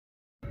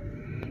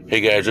Hey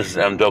guys, this is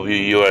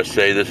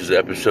MWUSA. This is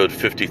episode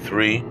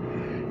 53,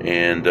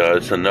 and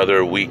it's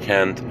another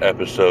weekend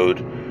episode,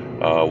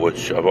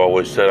 which I've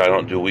always said I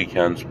don't do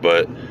weekends,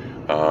 but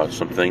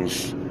some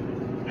things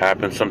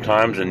happen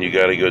sometimes, and you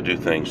got to go do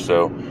things.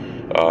 So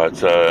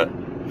it's a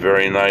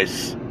very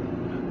nice,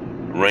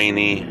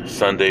 rainy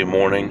Sunday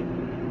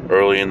morning,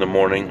 early in the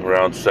morning,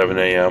 around 7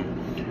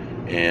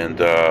 a.m., and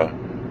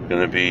going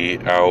to be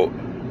out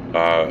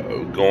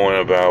going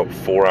about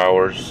 4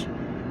 hours.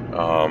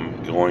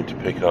 Going to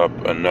pick up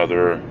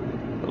another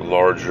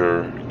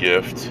larger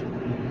gift,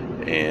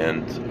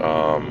 and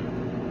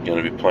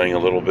going to be playing a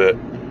little bit.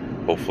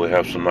 Hopefully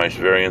have some nice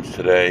variants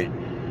today,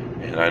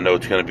 and I know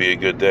it's going to be a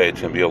good day.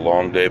 It's going to be a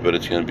long day, but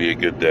it's going to be a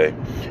good day.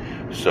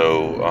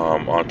 So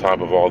on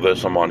top of all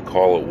this, I'm on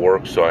call at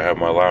work, so I have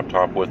my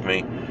laptop with me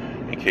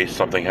in case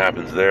something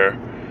happens there.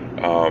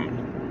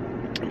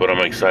 But I'm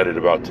excited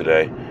about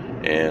today,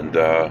 and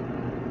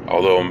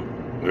although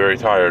I'm very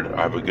tired,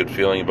 I have a good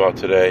feeling about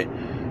today.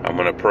 I'm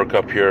going to perk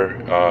up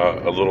here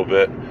a little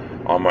bit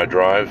on my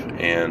drive,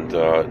 and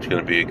it's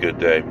going to be a good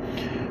day.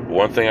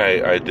 One thing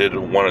I did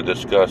want to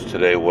discuss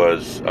today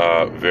was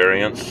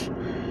variance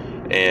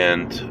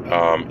and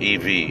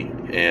EV.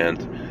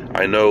 And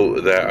I know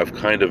that I've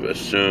kind of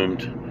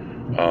assumed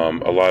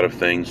a lot of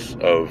things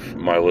of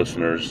my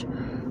listeners.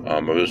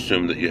 I've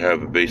assumed that you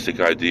have a basic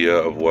idea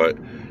of what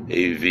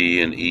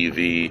AV and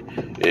EV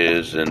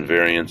is and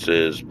variance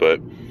is, but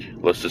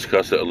let's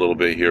discuss it a little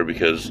bit here,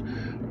 because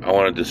I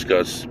want to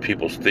discuss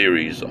people's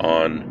theories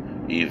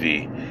on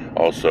EV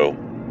also.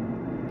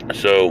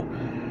 So,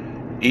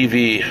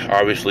 EV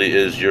obviously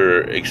is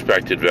your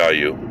expected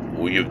value.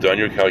 You've done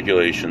your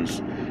calculations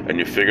and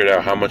you figured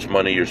out how much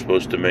money you're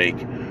supposed to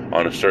make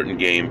on a certain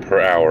game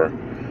per hour,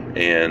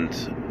 and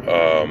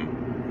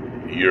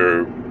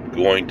you're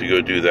going to go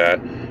do that.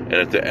 And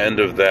at the end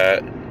of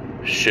that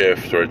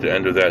shift, or at the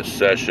end of that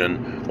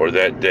session, or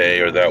that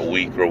day, or that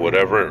week, or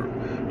whatever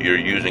you're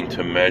using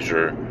to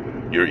measure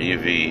your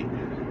EV,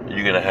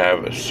 you're going to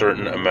have a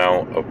certain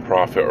amount of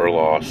profit or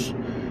loss,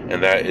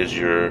 and that is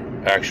your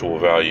actual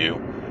value,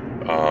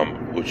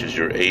 which is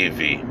your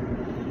AV.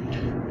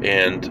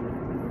 And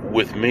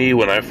with me,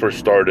 when I first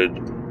started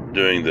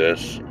doing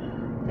this,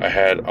 I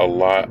had a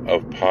lot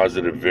of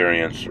positive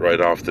variance right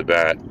off the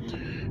bat.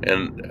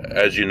 And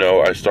as you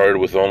know, I started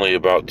with only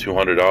about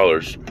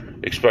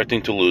 $200,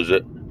 expecting to lose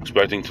it,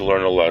 expecting to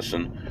learn a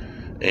lesson.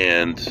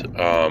 And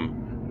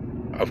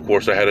of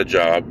course, I had a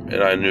job,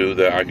 and I knew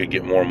that I could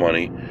get more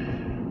money.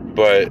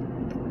 But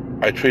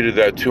I treated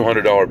that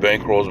 $200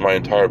 bankroll as my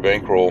entire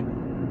bankroll,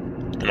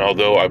 and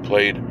although I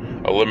played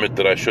a limit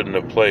that I shouldn't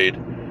have played,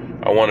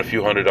 I won a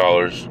few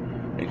 $100s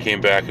and came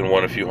back and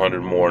won a few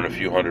hundred more and a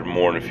few hundred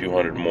more and a few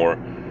hundred more,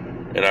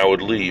 and I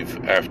would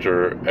leave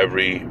after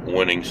every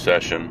winning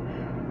session,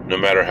 no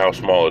matter how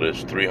small it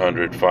is,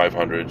 300,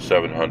 500,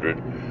 700,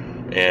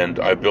 and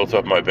I built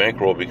up my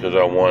bankroll because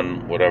I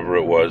won whatever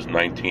it was,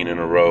 19 in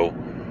a row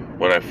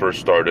when I first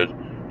started,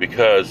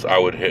 because I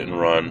would hit and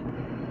run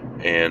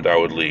and I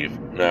would leave.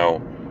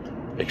 Now,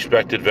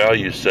 expected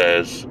value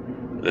says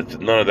that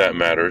none of that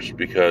matters,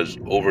 because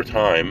over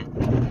time,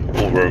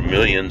 over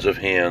millions of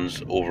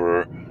hands,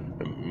 over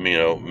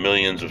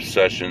millions of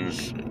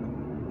sessions,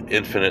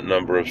 infinite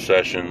number of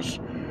sessions,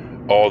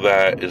 all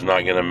that is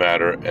not going to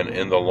matter. And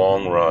in the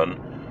long run,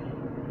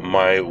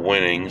 my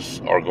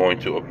winnings are going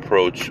to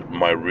approach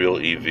my real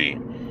EV.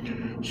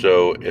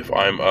 So if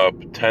I'm up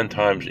 10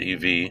 times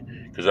EV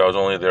because I was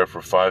only there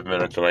for 5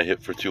 minutes and I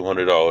hit for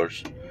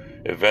 $200,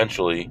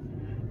 eventually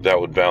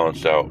that would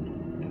balance out.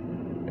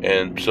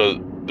 And so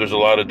there's a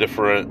lot of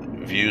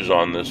different views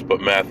on this, but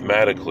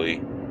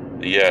mathematically,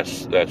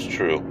 yes, that's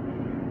true.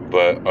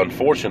 But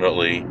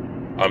unfortunately,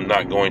 I'm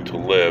not going to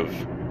live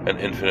an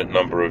infinite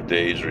number of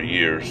days or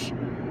years.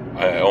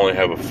 I only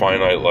have a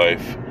finite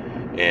life,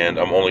 and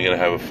I'm only going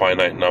to have a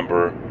finite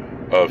number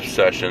of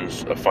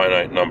sessions, a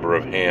finite number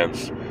of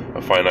hands,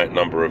 a finite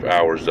number of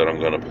hours that I'm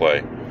going to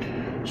play.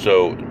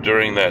 So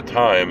during that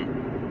time,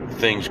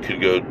 things could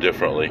go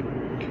differently.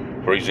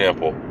 For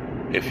example,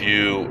 if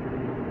you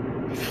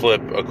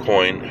flip a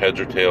coin, heads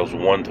or tails,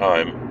 one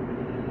time,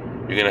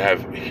 you're going to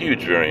have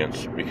huge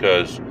variance,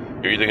 because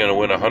you're either going to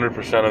win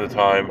 100% of the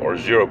time or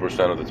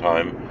 0% of the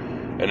time.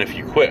 And if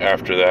you quit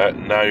after that,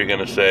 now you're going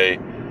to say,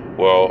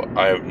 well,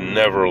 I have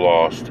never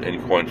lost in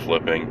coin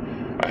flipping.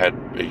 I had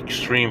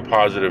extreme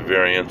positive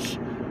variance,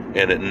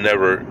 and it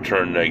never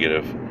turned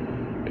negative.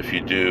 If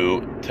you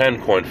do 10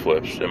 coin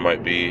flips, it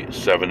might be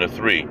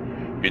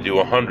 7-3. If you do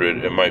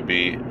 100, it might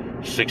be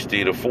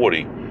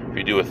 60-40. If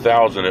you do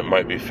 1,000, it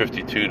might be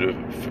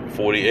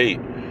 52-48.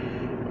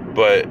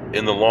 But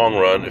in the long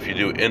run, if you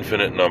do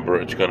infinite number,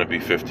 it's going to be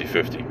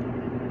 50-50.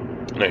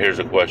 Now here's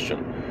a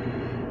question.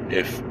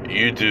 If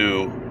you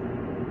do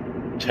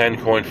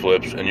 10 coin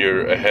flips and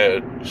you're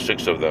ahead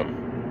 6 of them,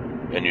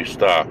 and you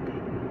stop,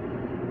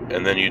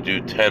 and then you do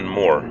 10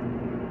 more,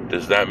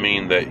 does that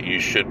mean that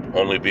you should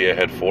only be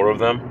ahead 4 of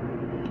them?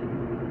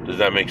 Does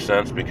that make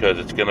sense? Because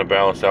it's going to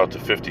balance out to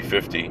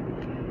 50-50.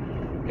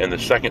 And the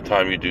second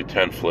time you do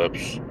 10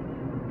 flips,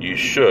 you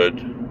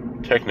should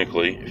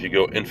technically, if you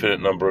go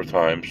infinite number of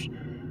times,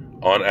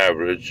 on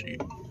average,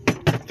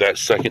 that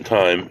second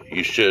time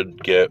you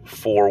should get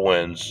 4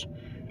 wins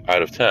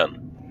out of 10.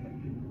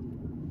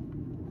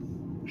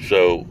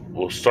 So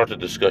we'll start the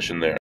discussion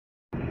there.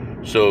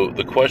 So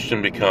the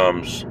question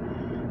becomes,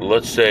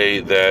 let's say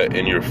that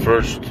in your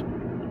first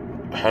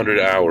 100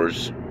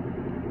 hours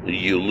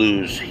you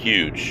lose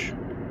huge,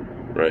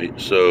 right?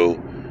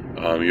 So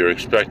your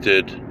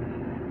expected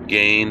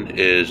gain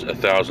is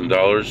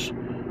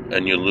 $1,000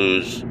 and you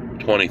lose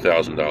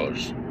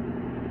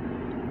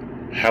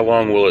 $20,000. How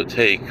long will it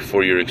take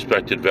for your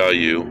expected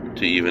value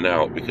to even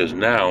out? Because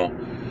now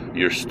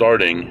you're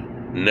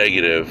starting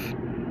negative,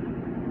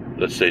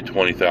 let's say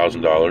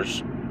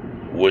 $20,000,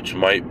 which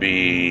might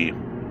be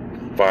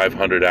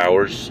 500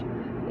 hours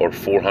or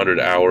 400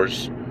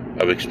 hours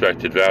of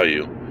expected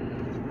value.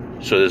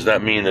 So does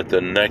that mean that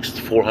the next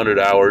 400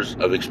 hours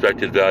of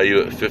expected value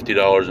at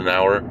 $50 an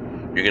hour,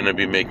 you're going to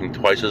be making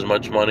twice as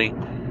much money?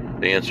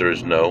 The answer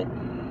is no.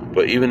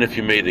 But even if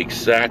you made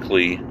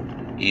exactly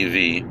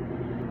EV,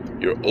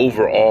 your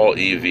overall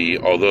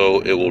EV,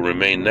 although it will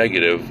remain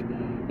negative,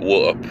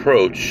 will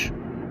approach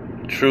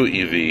true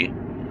EV,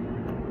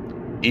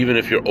 even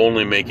if you're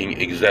only making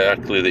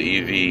exactly the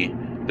EV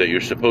that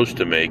you're supposed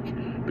to make,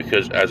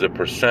 because as a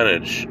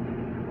percentage,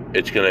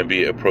 it's going to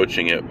be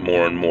approaching it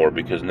more and more,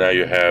 because now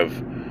you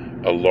have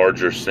a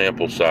larger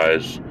sample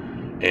size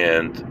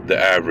and the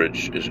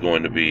average is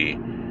going to be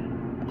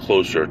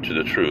closer to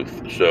the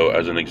truth. So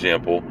as an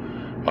example,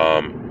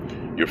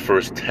 your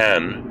first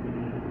 10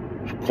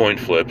 coin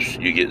flips,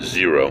 you get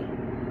 0.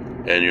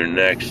 And your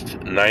next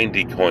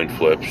 90 coin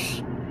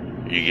flips,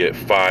 you get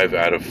 5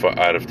 out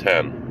of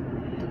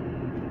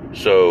 10.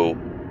 So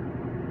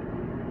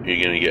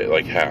you're going to get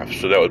like half.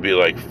 So that would be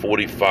like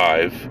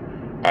 45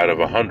 out of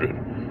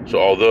 100. So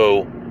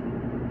although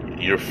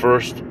your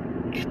first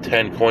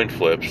 10 coin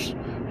flips,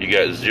 you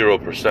got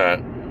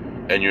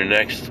 0%, and your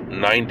next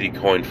 90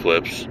 coin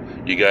flips,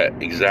 you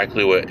got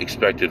exactly what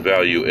expected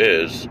value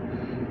is,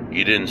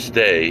 you didn't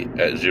stay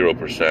at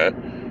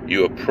 0%.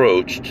 You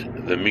approached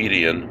the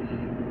median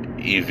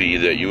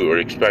EV that you were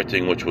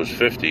expecting, which was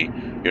 50.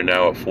 You're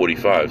now at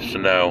 45. So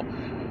now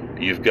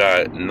you've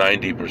got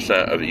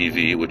 90% of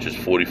EV, which is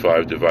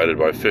 45 divided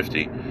by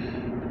 50,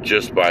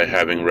 just by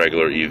having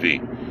regular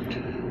EV.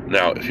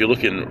 Now, if you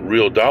look in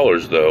real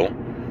dollars, though,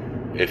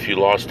 if you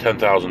lost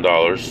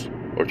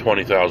 $10,000 or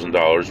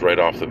 $20,000 right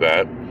off the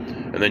bat,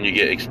 and then you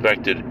get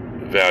expected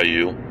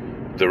value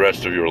the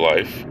rest of your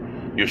life,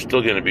 you're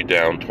still going to be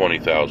down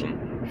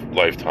 $20,000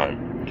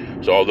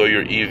 lifetime. So although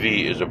your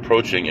EV is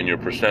approaching and your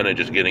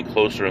percentage is getting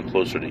closer and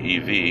closer to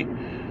EV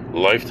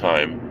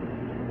lifetime,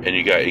 and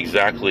you got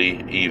exactly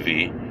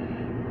EV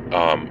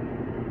on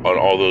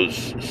all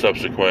those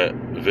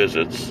subsequent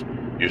visits,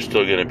 you're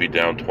still going to be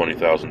down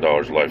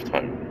 $20,000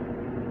 lifetime.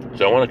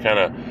 So I want to kind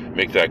of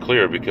make that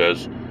clear,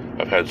 because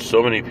I've had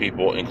so many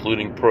people,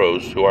 including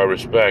pros who I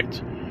respect,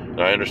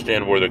 and I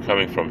understand where they're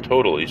coming from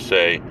totally,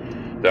 say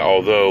that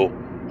although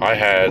I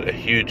had a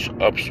huge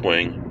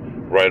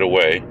upswing right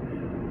away,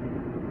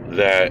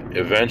 that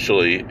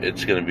eventually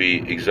it's going to be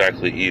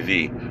exactly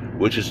EV,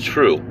 which is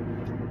true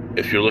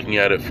if you're looking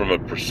at it from a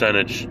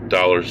percentage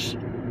dollars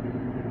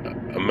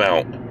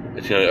amount.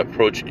 It's going to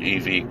approach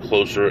EV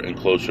closer and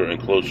closer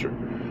and closer.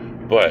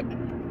 But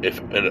if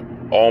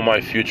in all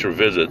my future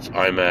visits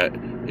I'm at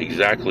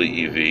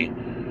exactly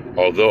EV,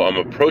 although I'm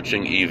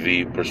approaching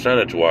EV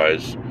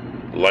percentage-wise,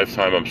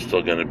 lifetime I'm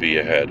still going to be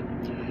ahead.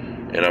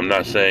 And I'm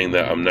not saying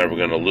that I'm never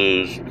going to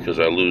lose, because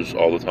I lose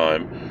all the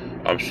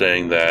time. I'm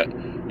saying that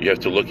you have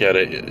to look at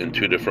it in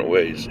two different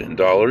ways, in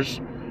dollars,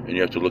 and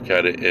you have to look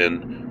at it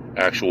in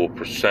actual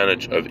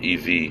percentage of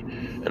EV.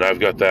 And I've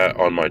got that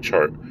on my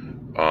chart.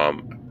 I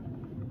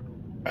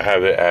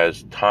have it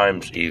as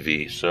times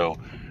EV. So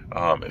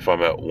if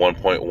I'm at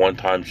 1.1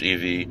 times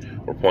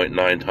EV or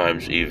 0.9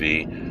 times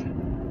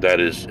EV, that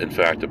is in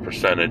fact a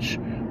percentage,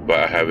 but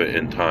I have it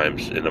in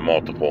times, in a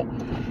multiple.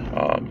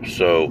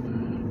 So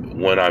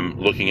when I'm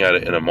looking at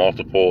it in a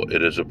multiple,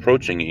 it is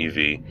approaching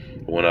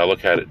EV. When I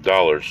look at it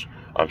dollars,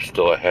 I'm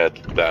still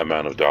ahead that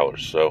amount of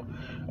dollars. So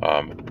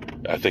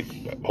I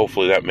think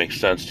hopefully that makes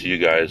sense to you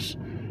guys,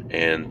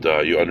 and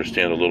you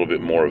understand a little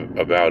bit more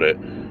about it.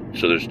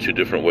 So there's two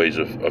different ways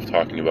of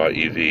talking about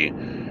EV,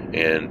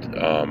 and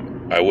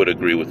I would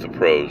agree with the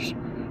pros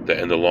that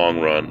in the long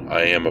run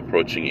I am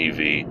approaching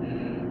EV,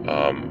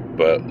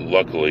 but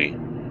luckily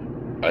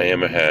I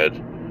am ahead,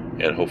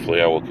 and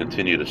hopefully I will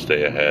continue to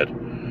stay ahead.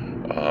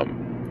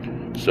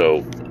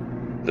 So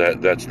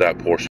that's that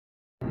portion.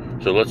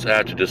 So let's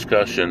add to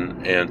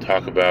discussion and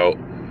talk about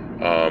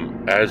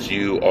as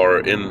you are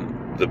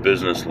in the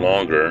business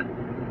longer,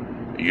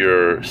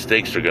 your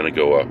stakes are going to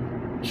go up.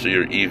 So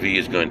your EV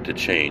is going to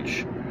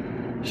change.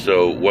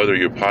 So whether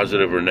you're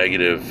positive or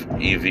negative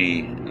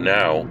EV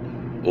now,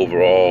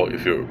 overall,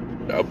 if you're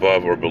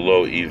above or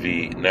below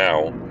EV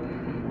now,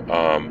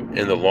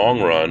 in the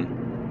long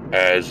run,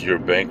 as your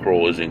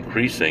bankroll is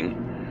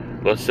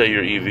increasing, let's say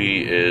your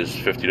EV is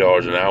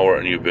 $50 an hour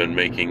and you've been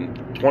making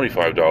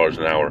 $25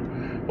 an hour.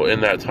 Well,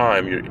 in that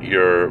time,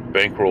 your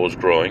bankroll is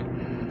growing,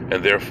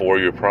 and therefore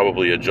you're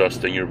probably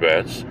adjusting your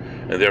bets,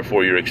 and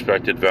therefore your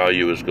expected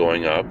value is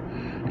going up.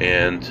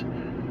 And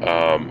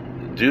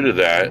due to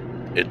that,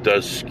 it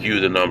does skew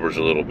the numbers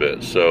a little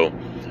bit. So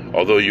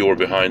although you were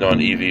behind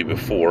on EV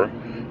before,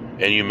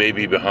 and you may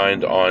be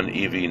behind on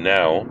EV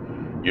now,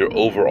 your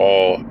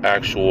overall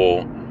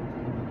actual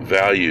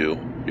value,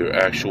 your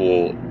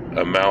actual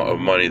amount of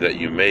money that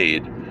you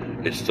made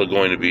is still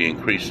going to be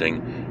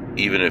increasing,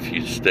 even if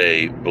you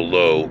stay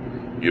below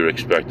your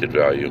expected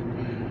value.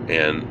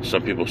 And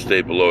some people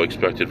stay below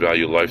expected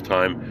value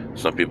lifetime,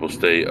 some people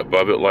stay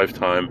above it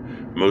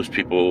lifetime. Most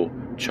people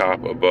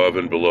chop above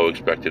and below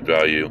expected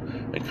value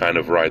and kind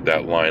of ride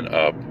that line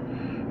up.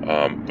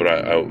 But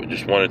I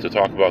just wanted to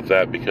talk about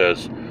that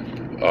because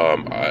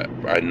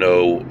I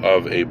know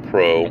of a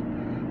pro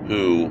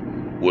who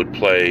would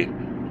play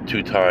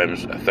 2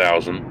 times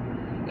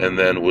 1,000 and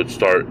then would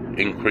start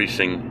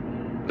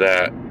increasing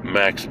that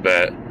max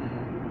bet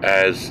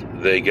as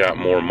they got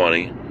more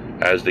money,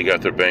 as they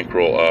got their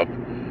bankroll up.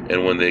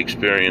 And when they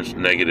experienced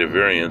negative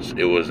variance,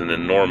 it was an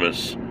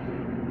enormous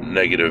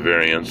negative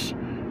variance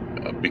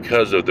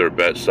because of their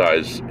bet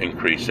size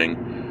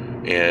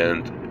increasing,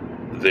 and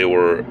they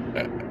were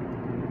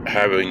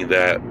having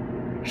that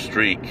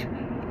streak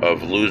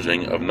of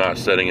losing, of not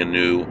setting a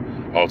new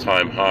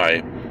all-time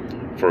high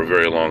for a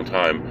very long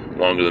time,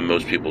 longer than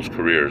most people's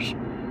careers.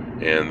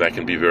 And that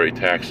can be very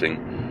taxing,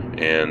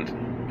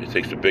 and it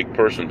takes a big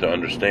person to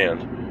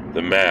understand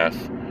the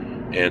math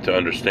and to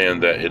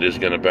understand that it is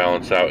going to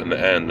balance out in the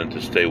end and to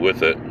stay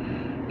with it.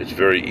 It's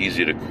very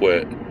easy to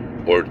quit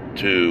or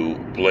to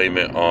blame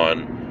it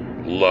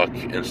on luck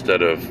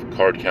instead of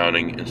card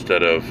counting,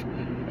 instead of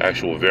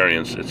actual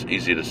variance. It's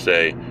easy to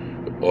say,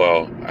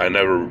 well, I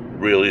never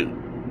really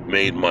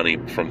made money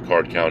from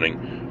card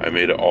counting. I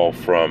made it all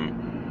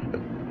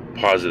from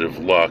positive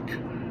luck,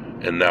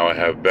 and now I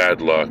have bad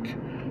luck,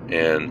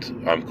 and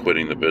I'm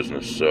quitting the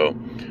business. So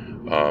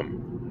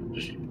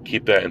just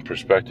keep that in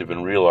perspective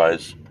and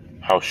realize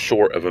how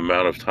short of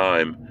amount of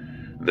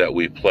time that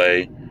we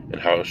play and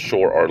how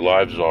short our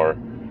lives are,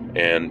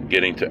 and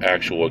getting to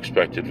actual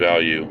expected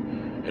value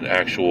and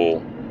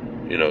actual,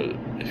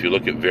 if you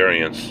look at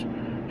variance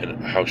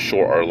and how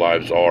short our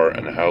lives are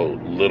and how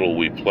little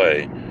we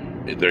play,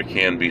 there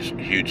can be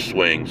huge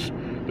swings,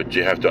 but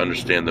you have to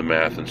understand the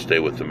math and stay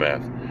with the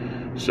math.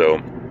 So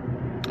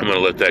I'm going to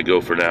let that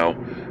go for now.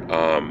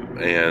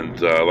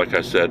 Like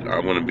I said,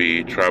 I'm going to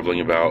be traveling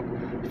about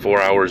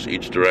 4 hours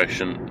each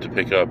direction to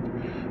pick up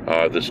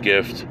this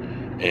gift,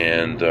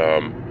 and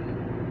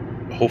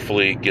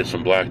hopefully get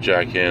some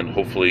blackjack in,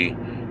 hopefully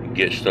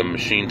get some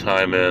machine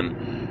time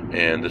in.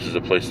 And this is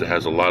a place that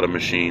has a lot of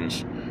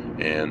machines,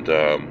 and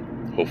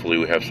hopefully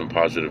we have some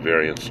positive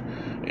variance.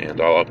 And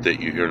I'll update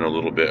you here in a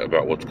little bit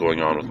about what's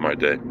going on with my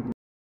day.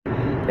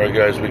 Alright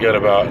guys, we got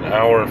about an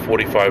hour and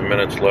 45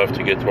 minutes left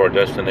to get to our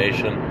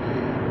destination.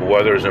 The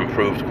weather's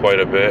improved quite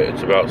a bit.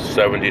 It's about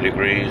 70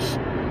 degrees,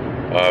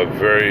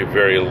 very,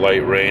 very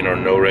light rain or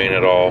no rain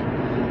at all.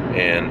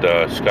 And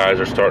skies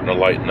are starting to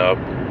lighten up.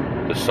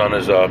 The sun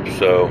is up,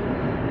 so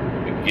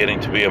getting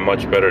to be a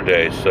much better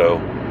day. So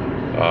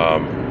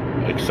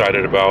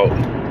excited about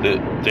the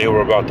day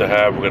we're about to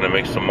have. We're going to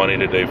make some money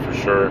today for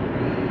sure,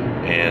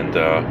 and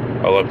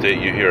I'll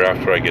update you here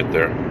after I get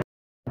there.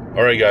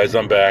 Alright guys,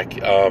 I'm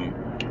back.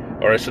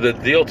 Alright, so the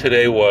deal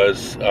today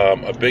was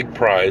a big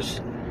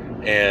prize,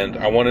 and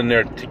I went in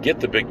there to get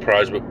the big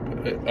prize, but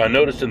I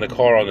noticed in the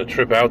car on the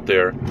trip out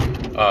there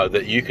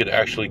that you could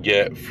actually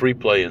get free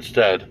play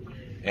instead,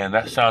 and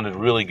that sounded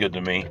really good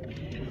to me.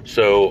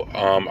 So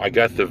I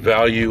got the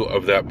value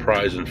of that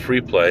prize in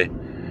free play,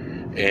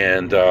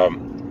 and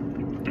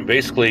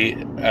basically,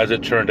 as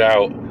it turned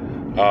out,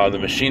 the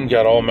machine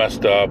got all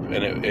messed up,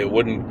 and it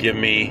wouldn't give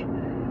me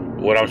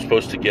what I'm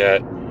supposed to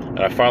get. And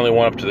I finally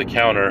went up to the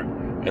counter,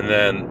 and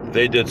then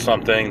they did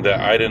something that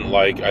I didn't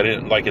like. I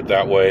didn't like it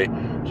that way,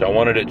 so I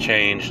wanted it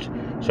changed.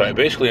 So I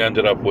basically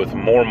ended up with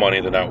more money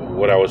than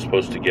what I was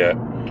supposed to get.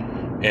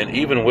 And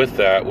even with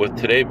that, with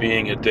today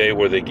being a day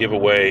where they give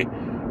away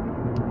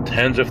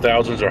tens of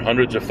thousands or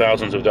hundreds of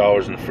thousands of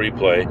dollars in free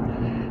play,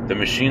 the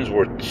machines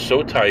were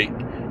so tight.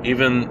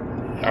 Even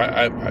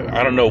I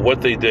don't know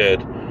what they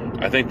did.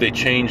 I think they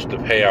changed the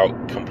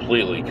payout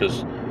completely,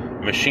 because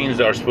machines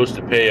that are supposed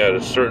to pay at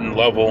a certain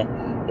level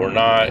were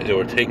not. They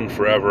were taking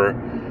forever.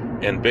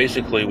 And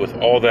basically with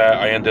all that,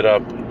 I ended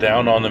up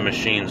down on the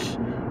machines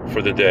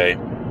for the day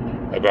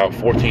about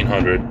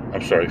 400,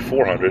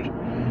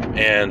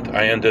 and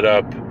I ended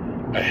up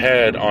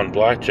ahead on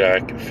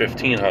blackjack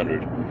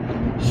 1,500.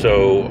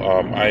 So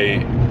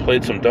I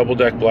played some double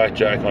deck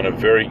blackjack on a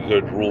very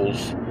good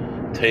rules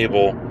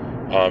table,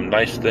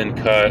 nice thin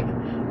cut,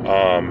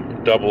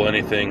 double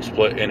anything,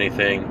 split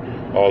anything,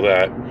 all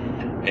that.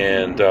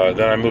 And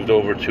then I moved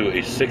over to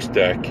a 6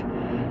 deck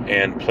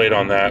and played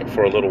on that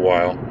for a little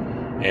while,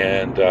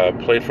 and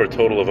played for a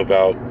total of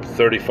about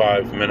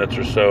 35 minutes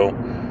or so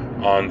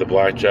on the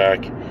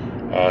blackjack,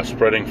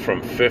 spreading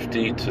from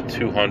 50 to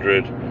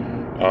 200.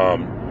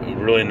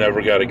 Really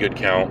never got a good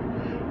count,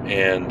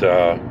 and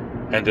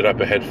ended up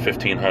ahead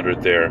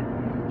 1,500 there.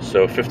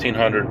 So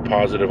 1,500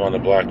 positive on the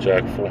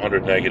blackjack,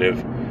 400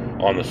 negative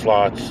on the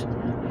slots,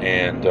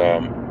 and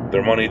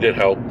their money did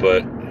help,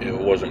 but it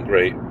wasn't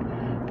great.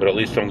 But at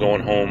least I'm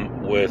going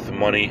home with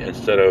money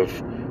instead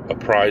of a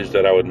prize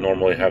that I would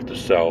normally have to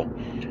sell.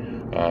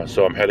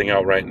 So I'm heading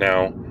out right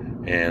now,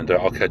 and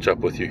I'll catch up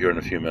with you here in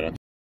a few minutes.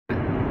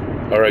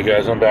 Alright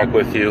guys, I'm back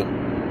with you.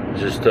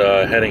 Just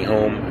heading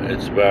home.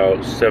 It's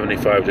about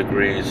 75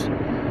 degrees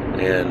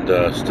and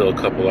still a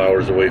couple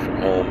hours away from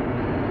home.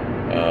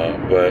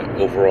 But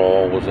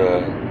overall was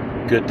a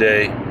good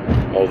day,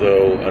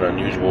 although an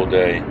unusual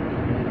day.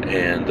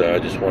 And I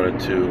just wanted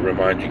to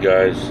remind you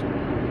guys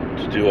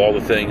to do all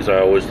the things I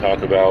always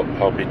talk about,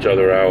 help each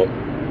other out.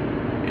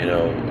 You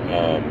know,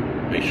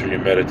 make sure you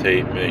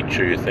meditate, make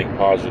sure you think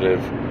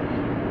positive,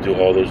 do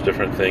all those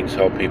different things,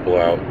 help people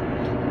out.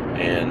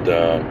 And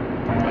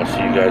I'll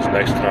see you guys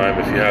next time.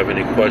 If you have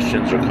any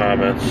questions or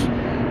comments,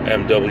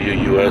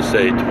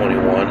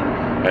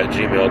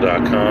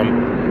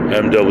 mwusa21@gmail.com,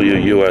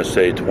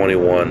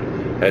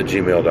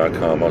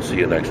 mwusa21@gmail.com. I'll see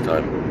you next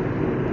time.